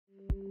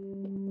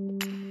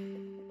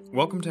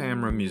Welcome to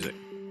Amro Music.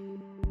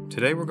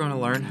 Today we're going to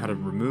learn how to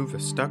remove a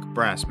stuck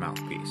brass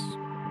mouthpiece.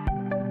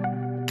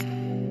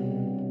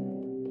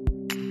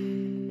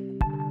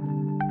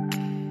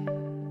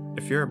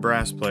 If you're a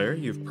brass player,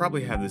 you've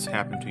probably had this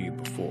happen to you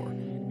before.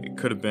 It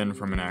could have been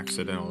from an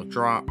accidental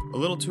drop, a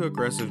little too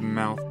aggressive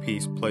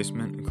mouthpiece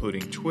placement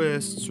including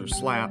twists or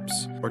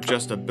slaps, or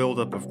just a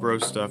buildup of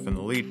gross stuff in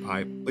the lead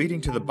pipe,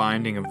 leading to the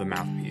binding of the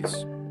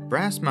mouthpiece.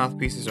 Brass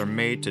mouthpieces are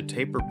made to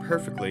taper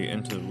perfectly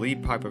into the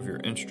lead pipe of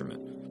your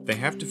instrument. They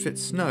have to fit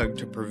snug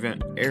to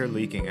prevent air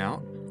leaking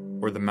out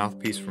or the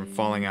mouthpiece from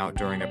falling out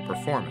during a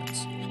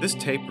performance. This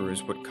taper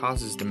is what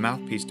causes the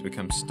mouthpiece to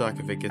become stuck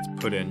if it gets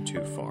put in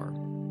too far.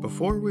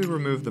 Before we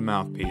remove the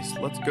mouthpiece,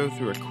 let's go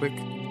through a quick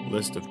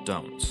list of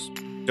don'ts.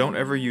 Don't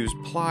ever use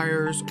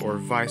pliers or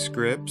vice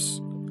grips,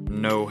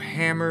 no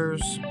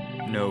hammers,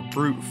 no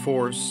brute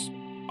force.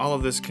 All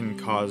of this can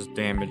cause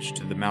damage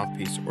to the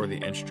mouthpiece or the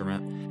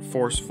instrument.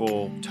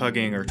 Forceful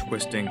tugging or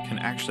twisting can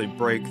actually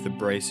break the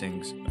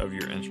bracings of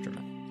your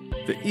instrument.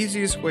 The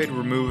easiest way to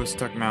remove a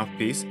stuck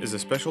mouthpiece is a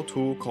special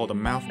tool called a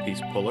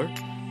mouthpiece puller.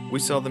 We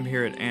sell them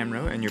here at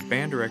Amro, and your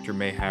band director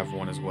may have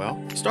one as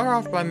well. Start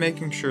off by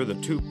making sure the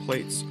two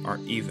plates are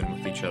even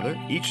with each other.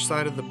 Each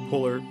side of the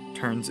puller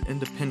turns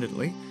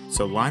independently,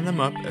 so line them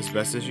up as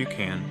best as you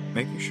can,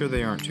 making sure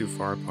they aren't too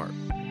far apart.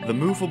 The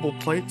movable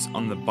plates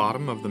on the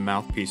bottom of the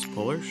mouthpiece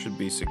puller should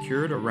be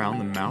secured around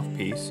the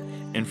mouthpiece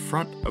in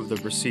front of the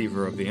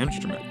receiver of the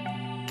instrument,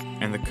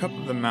 and the cup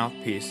of the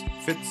mouthpiece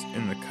fits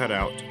in the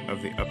cutout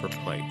of the upper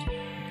plate.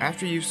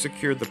 After you've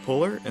secured the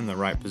puller in the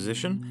right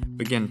position,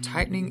 begin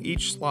tightening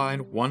each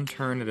slide one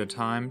turn at a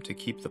time to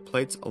keep the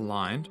plates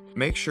aligned.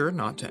 Make sure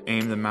not to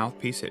aim the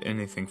mouthpiece at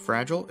anything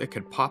fragile; it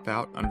could pop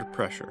out under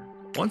pressure.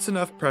 Once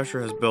enough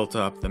pressure has built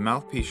up, the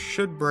mouthpiece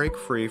should break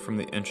free from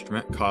the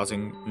instrument,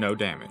 causing no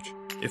damage.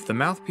 If the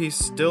mouthpiece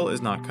still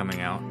is not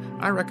coming out,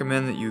 I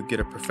recommend that you get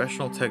a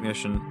professional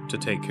technician to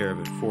take care of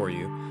it for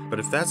you. But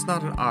if that's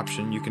not an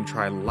option, you can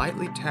try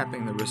lightly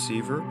tapping the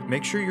receiver.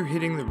 Make sure you're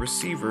hitting the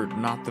receiver,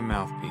 not the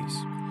mouthpiece.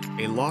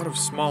 A lot of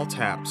small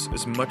taps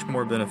is much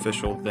more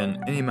beneficial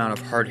than any amount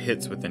of hard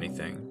hits with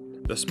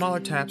anything. The smaller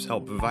taps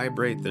help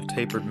vibrate the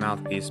tapered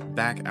mouthpiece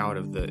back out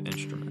of the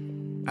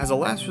instrument. As a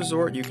last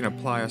resort, you can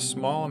apply a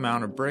small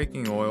amount of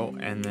braking oil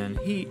and then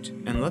heat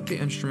and let the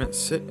instrument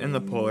sit in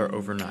the puller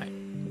overnight.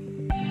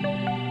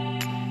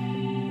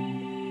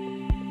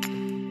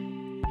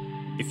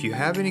 If you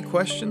have any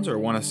questions or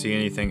want to see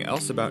anything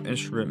else about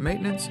instrument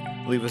maintenance,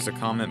 leave us a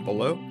comment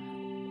below.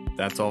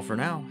 That's all for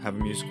now. Have a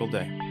musical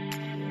day.